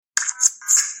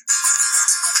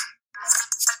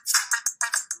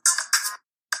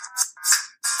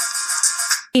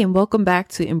Hey, and welcome back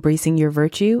to Embracing Your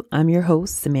Virtue. I'm your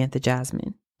host, Samantha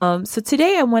Jasmine. So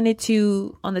today I wanted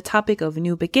to, on the topic of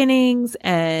new beginnings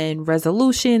and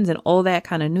resolutions and all that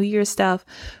kind of New Year stuff.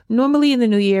 Normally in the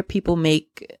new year, people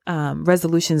make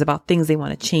resolutions about things they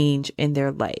want to change in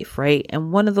their life, right?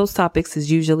 And one of those topics is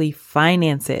usually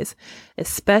finances,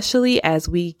 especially as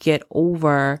we get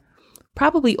over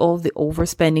probably all of the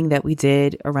overspending that we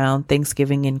did around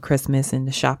Thanksgiving and Christmas and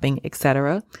the shopping,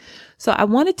 etc. So I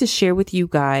wanted to share with you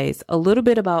guys a little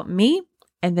bit about me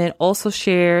and then also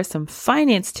share some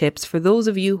finance tips for those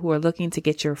of you who are looking to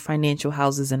get your financial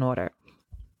houses in order.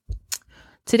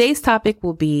 Today's topic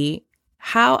will be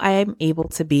how I am able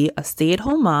to be a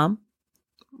stay-at-home mom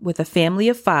with a family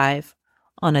of 5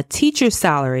 on a teacher's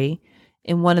salary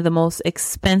in one of the most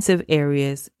expensive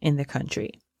areas in the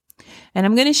country. And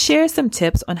I'm going to share some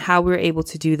tips on how we're able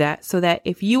to do that so that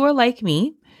if you are like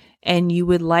me and you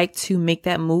would like to make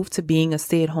that move to being a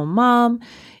stay-at-home mom,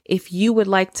 if you would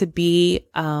like to be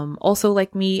also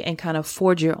like me and kind of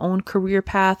forge your own career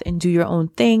path and do your own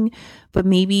thing, but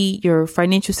maybe your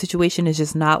financial situation is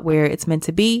just not where it's meant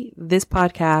to be, this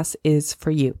podcast is for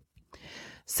you.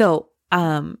 So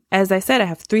as I said, I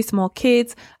have 3 small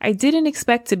kids. I didn't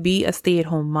expect to be a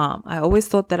stay-at-home mom. I always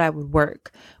thought that I would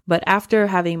work. But after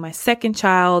having my second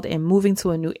child and moving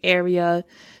to a new area,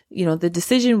 the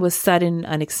decision was sudden,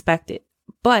 unexpected.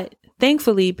 But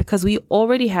thankfully, because we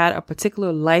already had a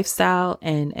particular lifestyle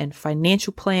and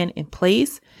financial plan in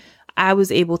place, I was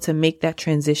able to make that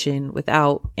transition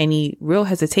without any real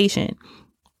hesitation.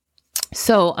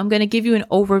 So I'm going to give you an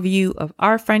overview of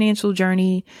our financial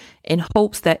journey in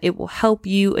hopes that it will help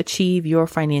you achieve your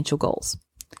financial goals.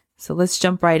 So let's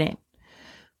jump right in.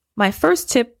 My first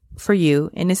tip for you,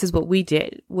 and this is what we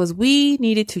did, was we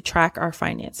needed to track our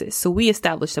finances. So we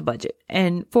established a budget.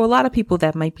 And for a lot of people,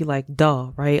 that might be like,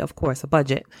 duh, right? Of course, a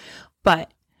budget.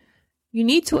 But you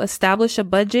need to establish a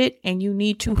budget and you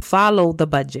need to follow the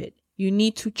budget. You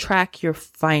need to track your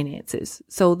finances.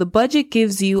 So the budget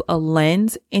gives you a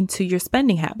lens into your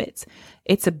spending habits.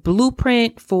 It's a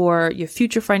blueprint for your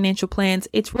future financial plans.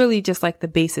 It's really just like the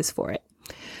basis for it.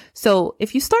 So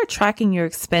if you start tracking your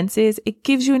expenses, it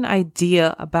gives you an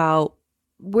idea about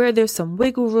where there's some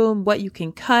wiggle room, what you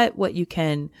can cut, what you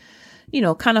can,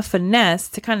 kind of finesse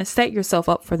to kind of set yourself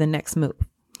up for the next move.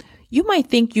 You might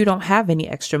think you don't have any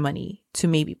extra money to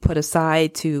maybe put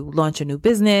aside to launch a new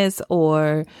business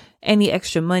or any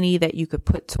extra money that you could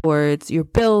put towards your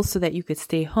bills so that you could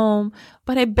stay home.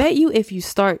 But I bet you if you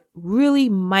start really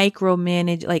micro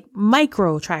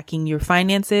tracking your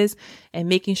finances and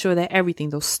making sure that everything,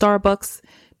 those Starbucks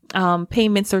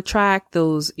payments are tracked,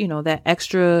 those, that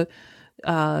extra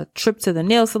trip to the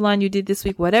nail salon you did this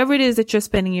week, whatever it is that you're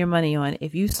spending your money on,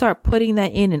 if you start putting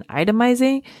that in and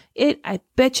itemizing it, I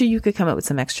bet you could come up with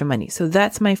some extra money. So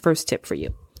that's my first tip for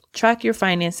you. Track your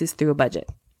finances through a budget.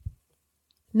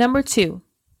 Number 2,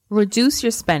 reduce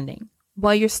your spending.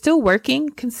 While you're still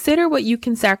working, consider what you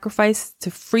can sacrifice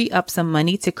to free up some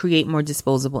money to create more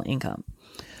disposable income.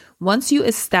 Once you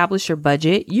establish your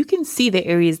budget, you can see the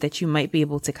areas that you might be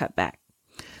able to cut back.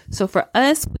 So for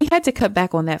us, we had to cut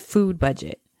back on that food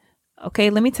budget. Okay,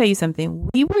 let me tell you something.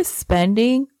 We were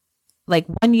spending, like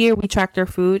one year we tracked our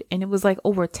food and it was like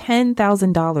over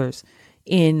 $10,000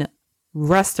 in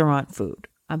restaurant food.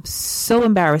 I'm so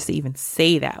embarrassed to even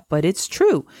say that, but it's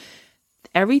true.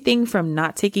 Everything from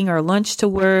not taking our lunch to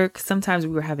work. Sometimes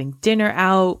we were having dinner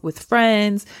out with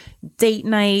friends, date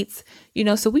nights,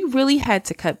 so we really had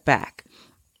to cut back.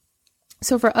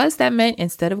 So for us, that meant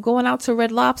instead of going out to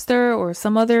Red Lobster or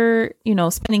some other,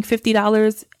 spending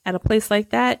 $50 at a place like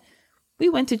that, we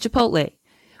went to Chipotle.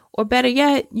 Or better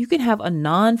yet, you can have a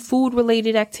non-food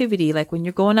related activity. Like when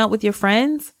you're going out with your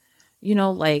friends,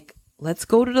 like let's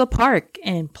go to the park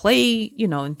and play,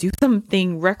 and do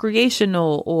something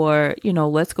recreational, or,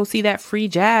 let's go see that free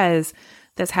jazz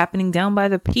that's happening down by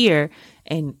the pier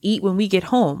and eat when we get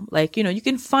home. Like, you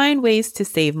can find ways to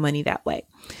save money that way.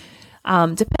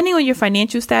 Depending on your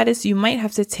financial status, you might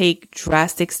have to take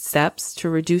drastic steps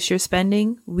to reduce your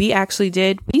spending. We actually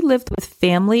did. We lived with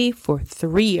family for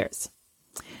 3 years.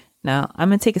 Now, I'm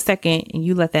going to take a second and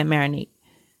you let that marinate.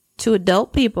 2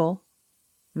 adult people,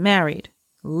 married,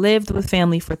 lived with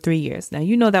family for 3 years.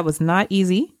 Now, that was not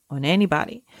easy on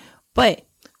anybody, but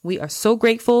we are so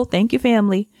grateful. Thank you,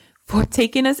 family, for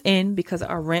taking us in because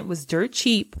our rent was dirt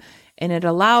cheap and it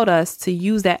allowed us to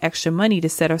use that extra money to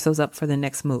set ourselves up for the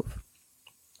next move.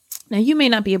 Now, you may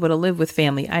not be able to live with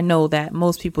family. I know that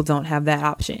most people don't have that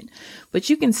option, but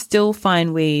you can still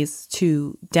find ways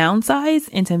to downsize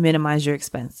and to minimize your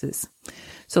expenses.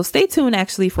 So stay tuned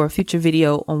actually for a future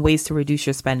video on ways to reduce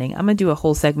your spending. I'm going to do a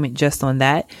whole segment just on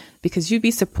that because you'd be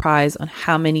surprised on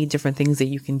how many different things that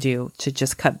you can do to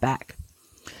just cut back.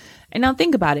 And now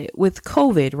think about it with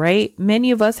COVID, right?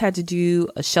 Many of us had to do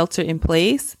a shelter in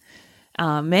place.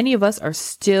 Many of us are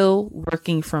still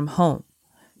working from home.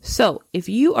 So if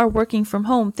you are working from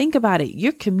home, think about it.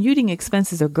 Your commuting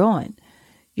expenses are gone.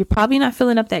 You're probably not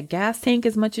filling up that gas tank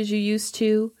as much as you used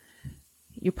to.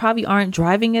 You probably aren't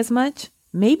driving as much.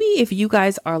 Maybe if you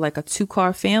guys are like a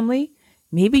 2-car family,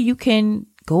 maybe you can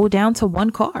go down to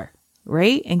 1 car,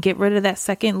 right? And get rid of that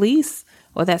second lease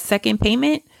or that second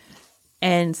payment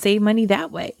and save money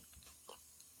that way.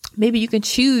 Maybe you can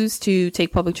choose to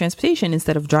take public transportation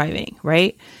instead of driving,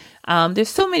 right? There's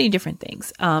so many different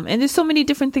things. And there's so many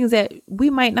different things that we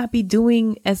might not be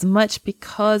doing as much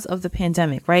because of the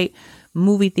pandemic, right?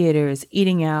 Movie theaters,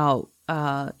 eating out,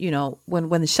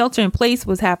 when the shelter in place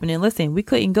was happening, listen, we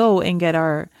couldn't go and get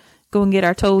our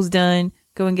toes done,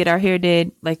 go and get our hair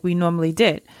did like we normally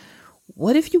did.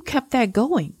 What if you kept that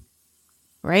going?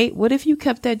 Right? What if you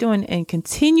kept that doing and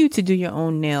continue to do your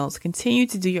own nails, continue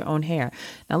to do your own hair?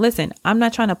 Now, listen, I'm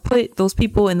not trying to put those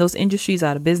people in those industries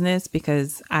out of business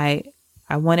because I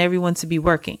want everyone to be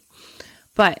working.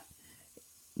 But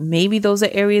maybe those are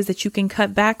areas that you can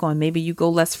cut back on. Maybe you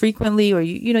go less frequently or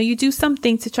you do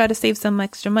something to try to save some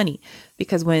extra money.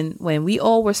 Because when we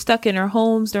all were stuck in our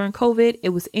homes during COVID, it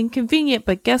was inconvenient.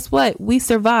 But guess what? We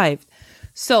survived.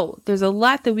 So there's a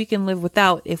lot that we can live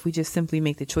without if we just simply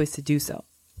make the choice to do so.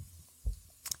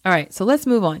 All right, so let's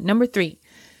move on. Number 3,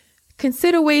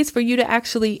 consider ways for you to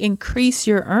actually increase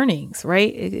your earnings,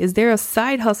 right? Is there a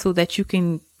side hustle that you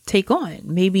can take on?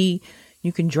 Maybe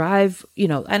you can drive,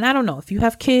 and I don't know if you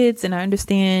have kids, and I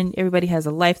understand everybody has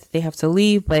a life that they have to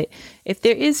leave, but if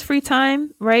there is free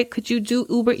time, right? Could you do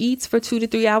Uber Eats for 2 to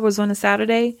 3 hours on a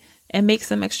Saturday and make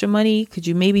some extra money? Could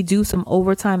you maybe do some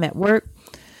overtime at work?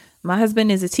 My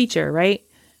husband is a teacher, right?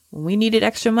 When we needed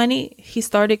extra money, he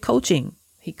started coaching.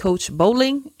 He coached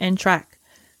bowling and track.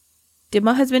 Did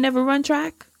my husband ever run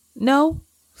track? No.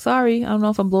 Sorry. I don't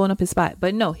know if I'm blowing up his spot,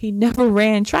 but no, he never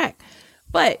ran track.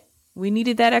 But we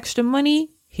needed that extra money.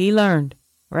 He learned,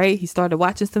 right? He started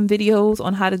watching some videos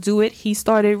on how to do it. He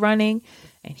started running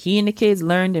and he and the kids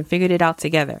learned and figured it out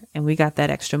together. And we got that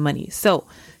extra money. So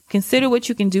consider what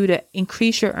you can do to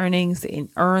increase your earnings and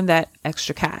earn that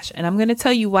extra cash. And I'm going to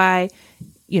tell you why,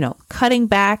 cutting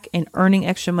back and earning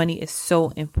extra money is so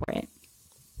important.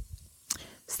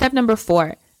 Step number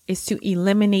 4 is to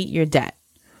eliminate your debt.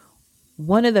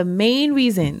 One of the main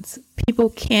reasons people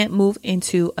can't move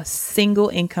into a single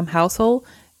income household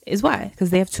is why? Because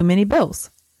they have too many bills,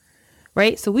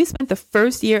 right? So we spent the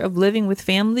first year of living with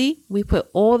family. We put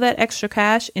all that extra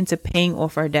cash into paying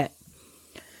off our debt.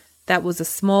 That was a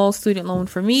small student loan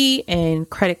for me and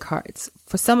credit cards.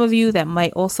 For some of you, that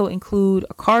might also include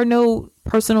a car note,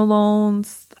 personal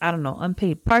loans,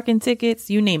 unpaid parking tickets,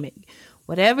 you name it.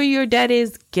 Whatever your debt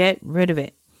is, get rid of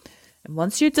it. And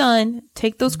once you're done,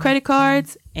 take those credit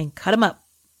cards and cut them up.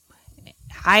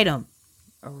 Hide them.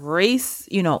 Erase,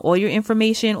 all your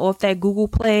information off that Google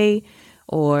Play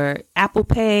or Apple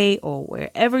Pay or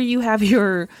wherever you have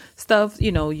your stuff,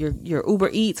 your Uber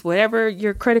Eats, whatever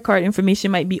your credit card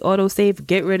information might be auto-saved,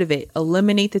 get rid of it.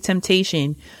 Eliminate the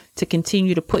temptation to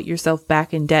continue to put yourself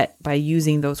back in debt by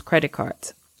using those credit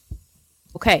cards.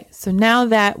 Okay, so now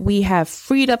that we have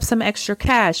freed up some extra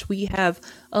cash, we have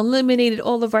eliminated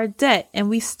all of our debt, and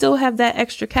we still have that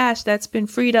extra cash that's been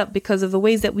freed up because of the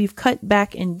ways that we've cut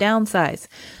back and downsized.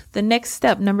 The next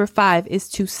step, number 5, is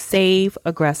to save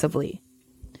aggressively.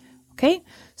 Okay,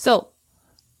 so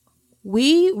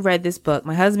we read this book.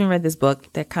 My husband read this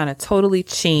book that kind of totally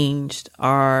changed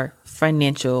our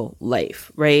financial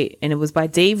life, right? And it was by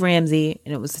Dave Ramsey,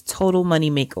 and it was a total money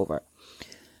makeover.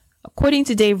 According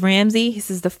to Dave Ramsey, he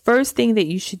says the first thing that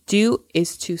you should do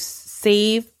is to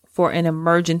save for an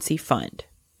emergency fund.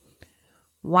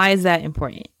 Why is that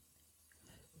important?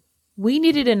 We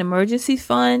needed an emergency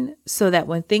fund so that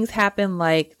when things happen,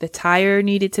 like the tire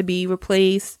needed to be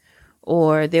replaced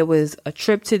or there was a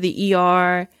trip to the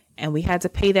ER and we had to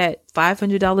pay that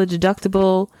 $500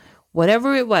 deductible,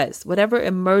 whatever it was, whatever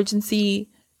emergency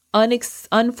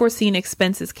unforeseen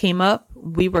expenses came up,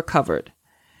 we were covered.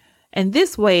 And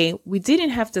this way, we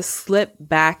didn't have to slip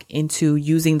back into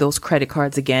using those credit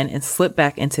cards again and slip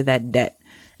back into that debt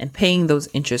and paying those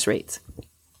interest rates.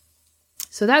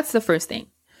 So that's the first thing.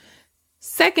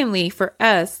 Secondly, for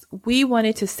us, we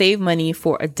wanted to save money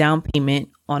for a down payment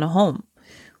on a home.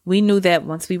 We knew that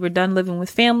once we were done living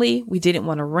with family, we didn't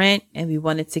want to rent and we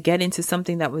wanted to get into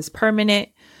something that was permanent.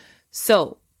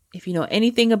 So if you know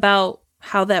anything about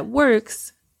how that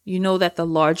works, You know that the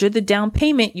larger the down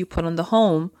payment you put on the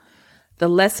home, the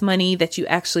less money that you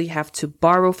actually have to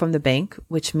borrow from the bank,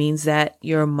 which means that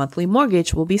your monthly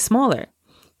mortgage will be smaller.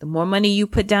 The more money you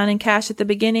put down in cash at the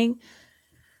beginning,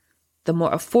 the more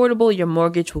affordable your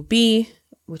mortgage will be,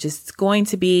 which is going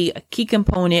to be a key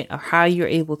component of how you're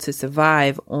able to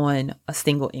survive on a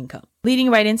single income. Leading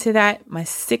right into that, my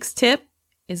sixth tip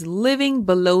is living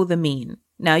below the mean.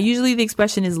 Now, usually the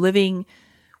expression is living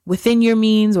within your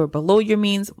means or below your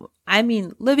means. I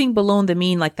mean, living below the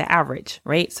mean, like the average,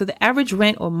 right? So the average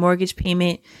rent or mortgage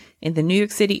payment in the New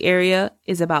York City area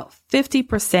is about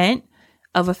 50%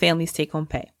 of a family's take-home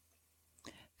pay.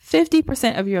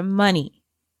 50% of your money,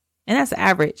 and that's the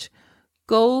average,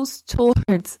 goes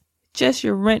towards just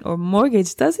your rent or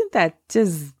mortgage. Doesn't that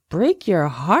just break your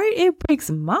heart? It breaks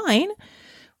mine,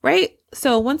 right?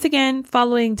 So once again,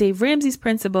 following Dave Ramsey's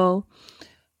principle,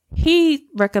 he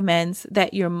recommends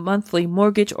that your monthly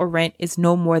mortgage or rent is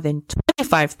no more than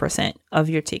 25% of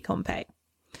your take-home pay.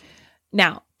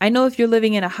 Now, I know if you're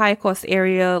living in a high-cost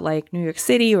area like New York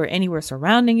City or anywhere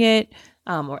surrounding it,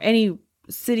 or any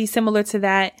city similar to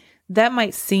that, that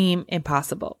might seem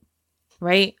impossible,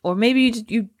 right? Or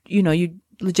maybe you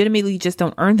legitimately just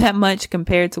don't earn that much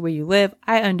compared to where you live.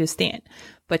 I understand,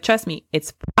 but trust me,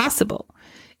 it's possible.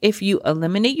 If you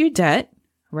eliminate your debt,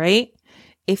 right?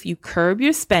 If you curb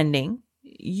your spending,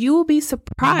 you will be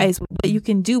surprised with what you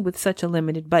can do with such a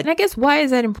limited budget. And I guess, why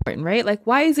is that important, right? Like,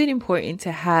 why is it important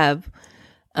to have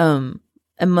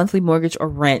a monthly mortgage or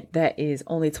rent that is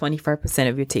only 25%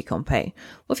 of your take-home pay?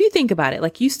 Well, if you think about it,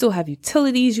 like, you still have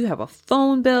utilities, you have a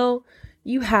phone bill,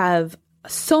 you have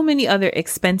so many other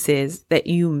expenses that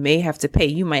you may have to pay.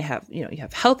 You might have, you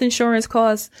have health insurance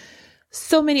costs,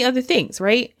 so many other things,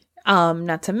 right?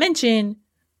 Not to mention,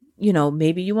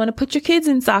 maybe you want to put your kids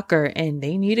in soccer and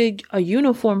they need a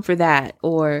uniform for that.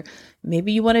 Or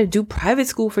maybe you want to do private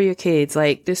school for your kids.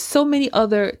 Like, there's so many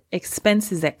other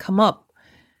expenses that come up.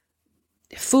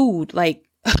 Food, like,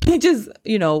 just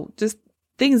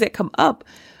things that come up.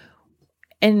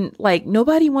 And like,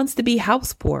 nobody wants to be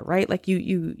house poor, right? Like,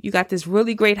 you got this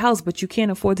really great house, but you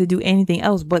can't afford to do anything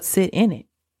else but sit in it.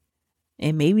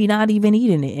 And maybe not even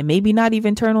eat in it. And maybe not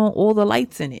even turn on all the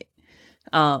lights in it.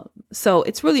 So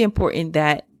it's really important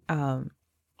that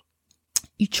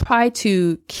you try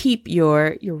to keep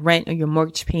your rent or your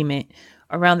mortgage payment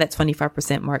around that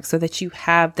 25% mark so that you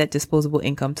have that disposable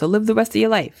income to live the rest of your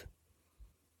life.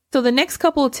 So the next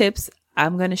couple of tips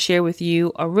I'm going to share with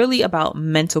you are really about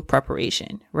mental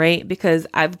preparation, right? Because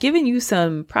I've given you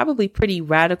some probably pretty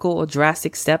radical or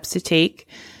drastic steps to take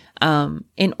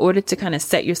in order to kind of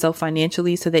set yourself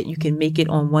financially so that you can make it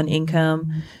on one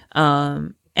income.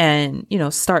 And,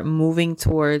 start moving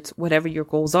towards whatever your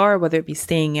goals are, whether it be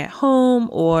staying at home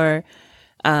or,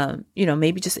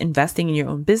 maybe just investing in your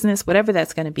own business, whatever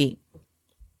that's going to be.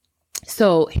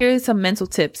 So here's some mental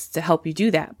tips to help you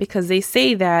do that, because they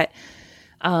say that,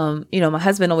 my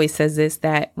husband always says this,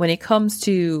 that when it comes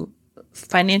to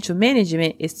financial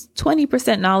management, it's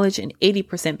 20% knowledge and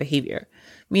 80% behavior,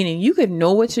 meaning you could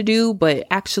know what to do, but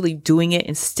actually doing it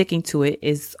and sticking to it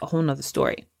is a whole nother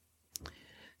story.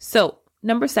 So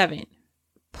number 7,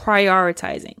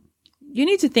 prioritizing. You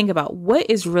need to think about what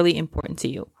is really important to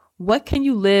you. What can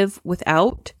you live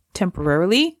without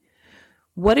temporarily?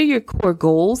 What are your core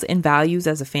goals and values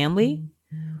as a family?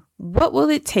 What will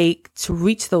it take to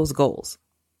reach those goals?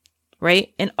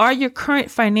 Right? And are your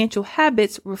current financial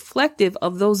habits reflective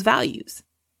of those values?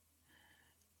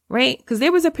 Right? Because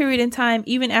there was a period in time,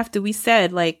 even after we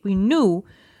said, like, we knew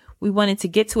we wanted to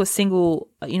get to a single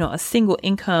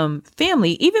income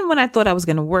family. Even when I thought I was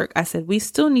going to work, I said, we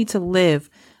still need to live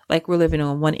like we're living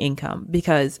on one income,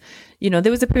 because,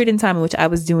 there was a period in time in which I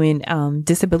was doing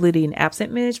disability and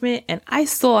absent management. And I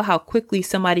saw how quickly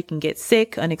somebody can get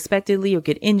sick unexpectedly or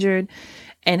get injured,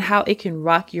 and how it can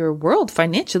rock your world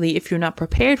financially if you're not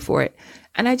prepared for it.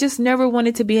 And I just never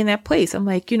wanted to be in that place. I'm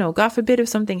like, God forbid if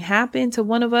something happened to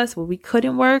one of us where we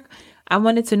couldn't work, I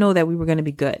wanted to know that we were going to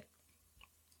be good.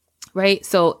 Right.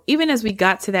 So even as we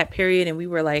got to that period and we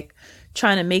were like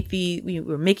we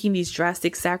were making these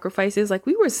drastic sacrifices, like,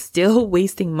 we were still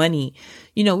wasting money.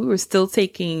 We were still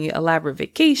taking elaborate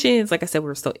vacations. Like I said, we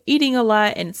were still eating a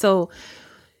lot. And so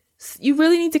you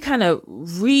really need to kind of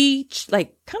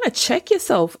check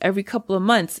yourself every couple of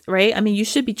months, right? I mean, you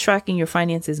should be tracking your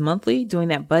finances monthly, doing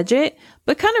that budget,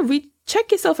 but kind of check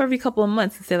yourself every couple of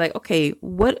months and say, like, okay,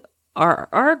 what are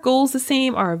our goals the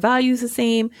same? Are our values the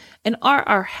same? And are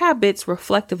our habits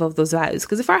reflective of those values?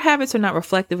 Because if our habits are not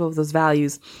reflective of those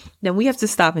values, then we have to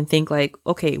stop and think, like,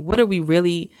 okay, what are we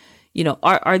really,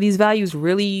 are these values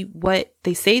really what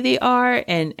they say they are?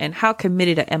 And how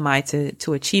committed am I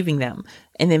to achieving them?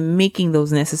 and then making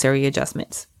those necessary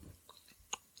adjustments.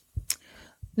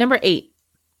 Number 8,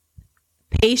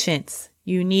 patience.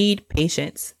 You need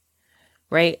patience,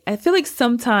 right? I feel like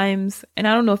sometimes, and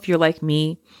I don't know if you're like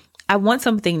me, I want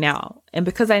something now. And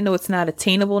because I know it's not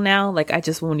attainable now, like I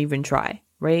just won't even try,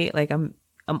 right? Like I'm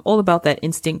all about that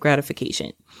instant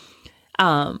gratification.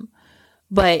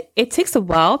 But it takes a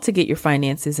while to get your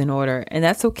finances in order, and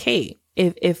that's okay.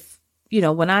 If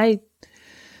when I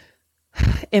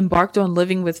embarked on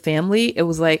living with family, it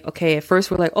was like, okay, at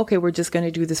first we're like, okay, we're just going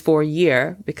to do this for a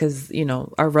year because,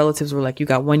 our relatives were like, you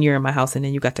got 1 year in my house and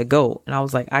then you got to go. And I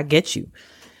was like, I get you.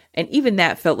 And even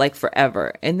that felt like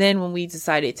forever. And then when we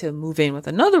decided to move in with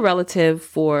another relative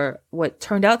for what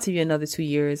turned out to be another 2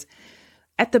 years,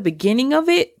 at the beginning of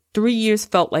it, 3 years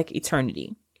felt like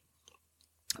eternity.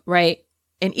 Right.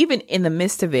 And even in the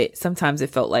midst of it, sometimes it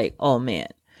felt like, oh man.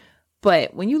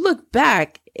 But when you look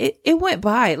back, it went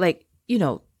by like,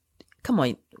 come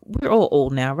on, we're all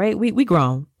old now, right? We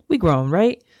grown,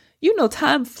 right?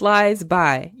 Time flies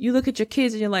by. You look at your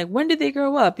kids and you're like, when did they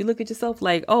grow up? You look at yourself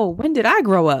like, oh, when did I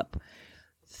grow up?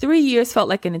 3 years felt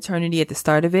like an eternity at the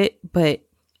start of it, but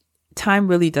time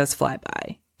really does fly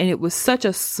by. And it was such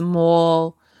a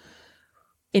small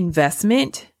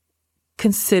investment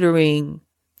considering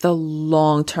the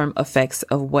long-term effects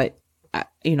of what I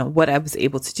was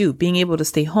able to do, being able to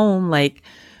stay home, like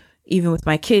even with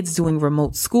my kids doing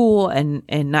remote school and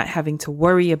not having to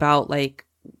worry about like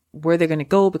where they're going to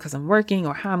go because I'm working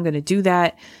or how I'm going to do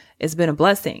that. It's been a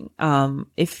blessing.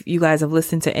 If you guys have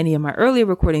listened to any of my earlier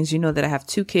recordings, you know that I have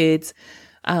 2 kids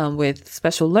with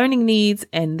special learning needs,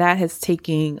 and that has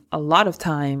taken a lot of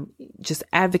time just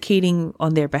advocating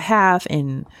on their behalf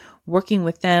and working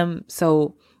with them.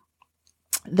 So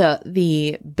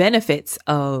the benefits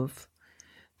of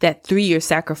that 3-year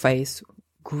sacrifice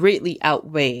greatly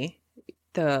outweigh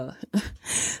the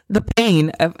pain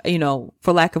of,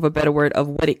 for lack of a better word, of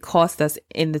what it cost us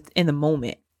in the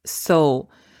moment. So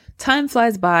time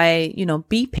flies by,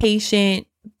 be patient,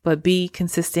 but be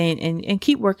consistent and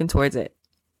keep working towards it.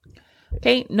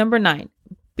 Okay. Number 9,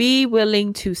 be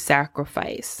willing to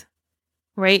sacrifice,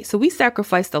 right? So we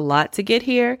sacrificed a lot to get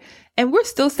here, and we're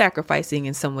still sacrificing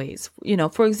in some ways.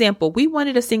 For example, we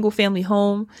wanted a single family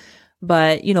home,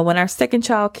 but, when our second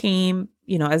child came,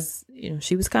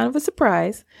 she was kind of a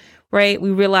surprise, right?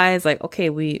 We realized like, okay,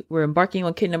 we're embarking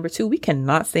on kid number 2. We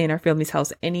cannot stay in our family's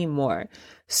house anymore.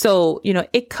 So,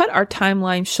 it cut our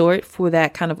timeline short for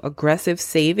that kind of aggressive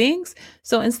savings.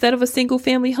 So instead of a single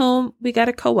family home, we got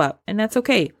a co-op, and that's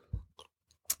okay.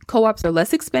 Co-ops are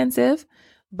less expensive,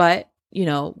 but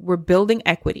we're building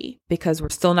equity because we're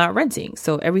still not renting.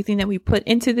 So everything that we put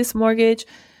into this mortgage,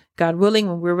 God willing,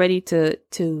 when we're ready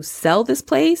to sell this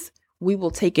place, we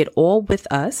will take it all with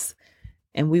us,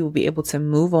 and we will be able to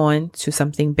move on to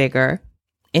something bigger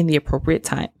in the appropriate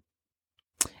time.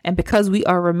 And because we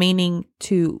are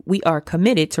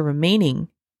committed to remaining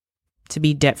to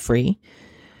be debt free,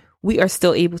 we are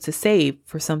still able to save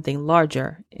for something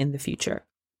larger in the future.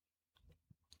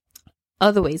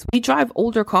 Other ways, we drive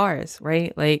older cars,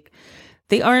 right? Like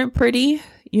they aren't pretty.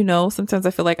 Sometimes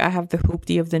I feel like I have the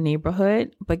hoopty of the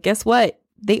neighborhood, but guess what?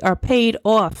 They are paid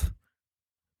off.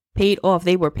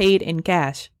 They were paid in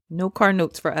cash. No car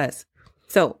notes for us.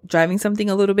 So driving something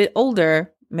a little bit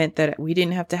older meant that we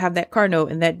didn't have to have that car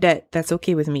note and that debt. That's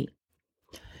okay with me.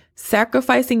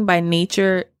 Sacrificing by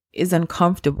nature is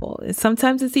uncomfortable.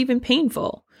 Sometimes it's even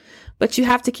painful, but you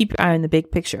have to keep your eye on the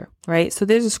big picture, right? So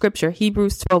there's a scripture,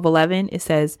 Hebrews 12:11. It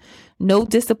says, no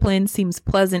discipline seems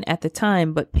pleasant at the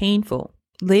time, but painful.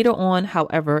 Later on,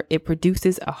 however, it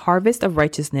produces a harvest of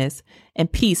righteousness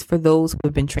and peace for those who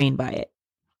have been trained by it.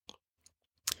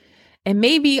 And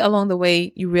maybe along the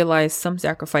way, you realize some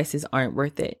sacrifices aren't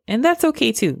worth it. And that's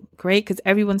okay too, great? Because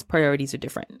everyone's priorities are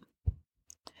different.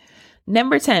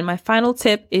 Number 10, my final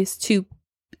tip is to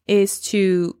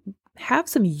have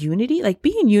some unity, like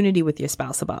be in unity with your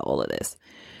spouse about all of this.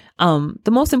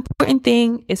 The most important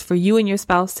thing is for you and your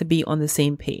spouse to be on the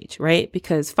same page, right?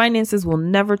 Because finances will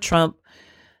never trump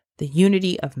the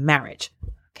unity of marriage.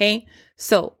 Okay.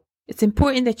 So it's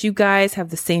important that you guys have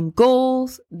the same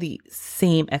goals, the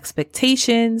same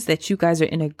expectations, that you guys are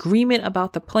in agreement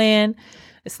about the plan.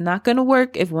 It's not going to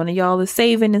work if one of y'all is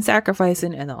saving and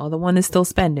sacrificing and the other one is still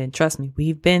spending. Trust me,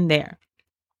 we've been there.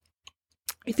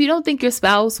 If you don't think your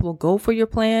spouse will go for your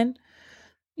plan,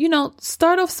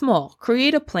 start off small,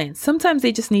 create a plan. Sometimes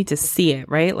they just need to see it,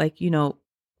 right? Like,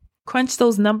 crunch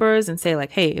those numbers and say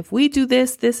like, hey, if we do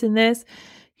this, this, and this,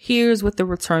 here's what the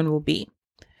return will be.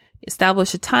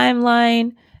 Establish a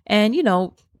timeline and,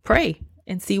 pray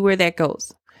and see where that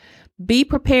goes. Be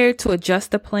prepared to adjust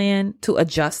the plan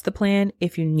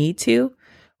if you need to.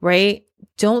 right?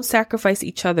 Don't sacrifice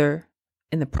each other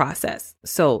in the process.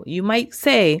 So you might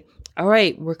say, all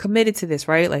right, we're committed to this,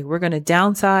 right? Like we're going to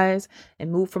downsize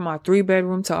and move from our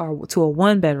 3-bedroom to a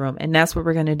 1-bedroom. And that's what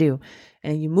we're going to do.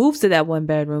 And you move to that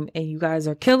 1-bedroom and you guys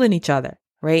are killing each other,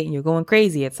 right? And you're going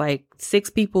crazy. It's like 6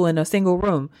 people in a single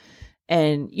room.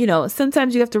 And,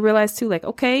 sometimes you have to realize too, like,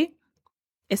 okay,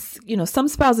 it's, some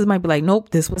spouses might be like, nope,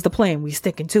 this was the plan. We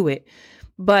sticking to it.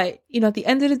 But, at the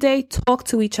end of the day, talk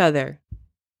to each other,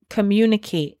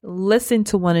 communicate, listen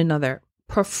to one another,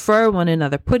 prefer one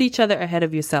another, put each other ahead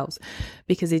of yourselves,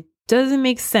 because it doesn't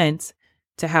make sense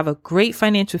to have a great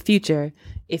financial future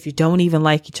if you don't even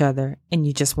like each other and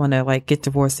you just want to like get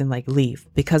divorced and like leave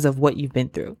because of what you've been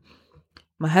through.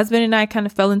 My husband and I kind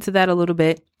of fell into that a little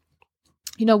bit.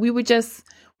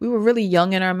 We were really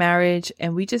young in our marriage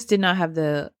and we just did not have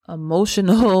the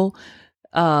emotional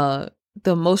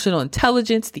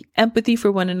intelligence, the empathy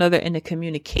for one another, and the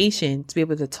communication to be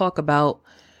able to talk about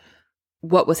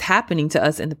what was happening to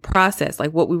us in the process,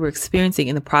 like what we were experiencing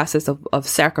in the process of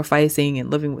sacrificing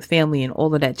and living with family and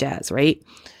all of that jazz. Right.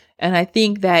 And I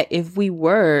think that if we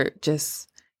were just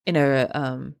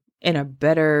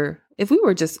if we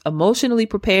were just emotionally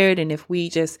prepared and if we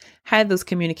just had those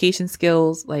communication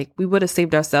skills, like we would have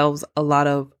saved ourselves a lot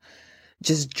of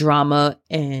just drama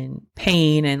and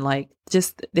pain. And like,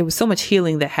 just, there was so much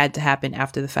healing that had to happen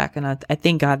after the fact. And I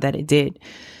thank God that it did.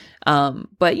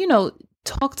 But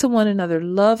talk to one another,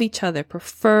 love each other,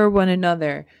 prefer one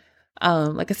another.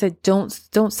 Like I said, don't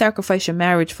sacrifice your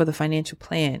marriage for the financial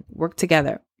plan. Work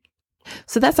together.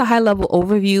 So that's a high level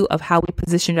overview of how we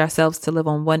positioned ourselves to live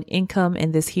on one income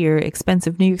in this here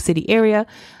expensive New York City area.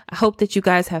 I hope that you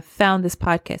guys have found this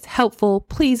podcast helpful.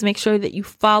 Please make sure that you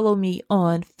follow me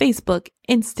on Facebook,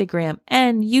 Instagram,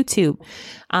 and YouTube.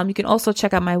 You can also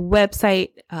check out my website,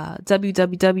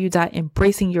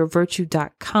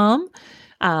 www.embracingyourvirtue.com.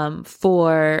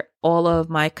 For all of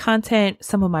my content.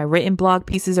 Some of my written blog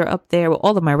pieces are up there. Well,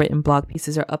 all of my written blog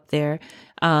pieces are up there.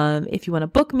 If you want to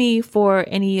book me for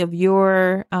any of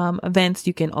your events,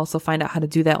 you can also find out how to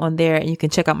do that on there. And you can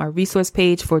check out my resource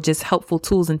page for just helpful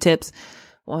tools and tips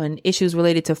on issues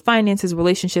related to finances,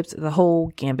 relationships, the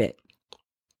whole gambit.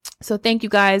 So thank you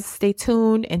guys. Stay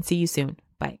tuned and see you soon.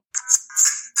 Bye.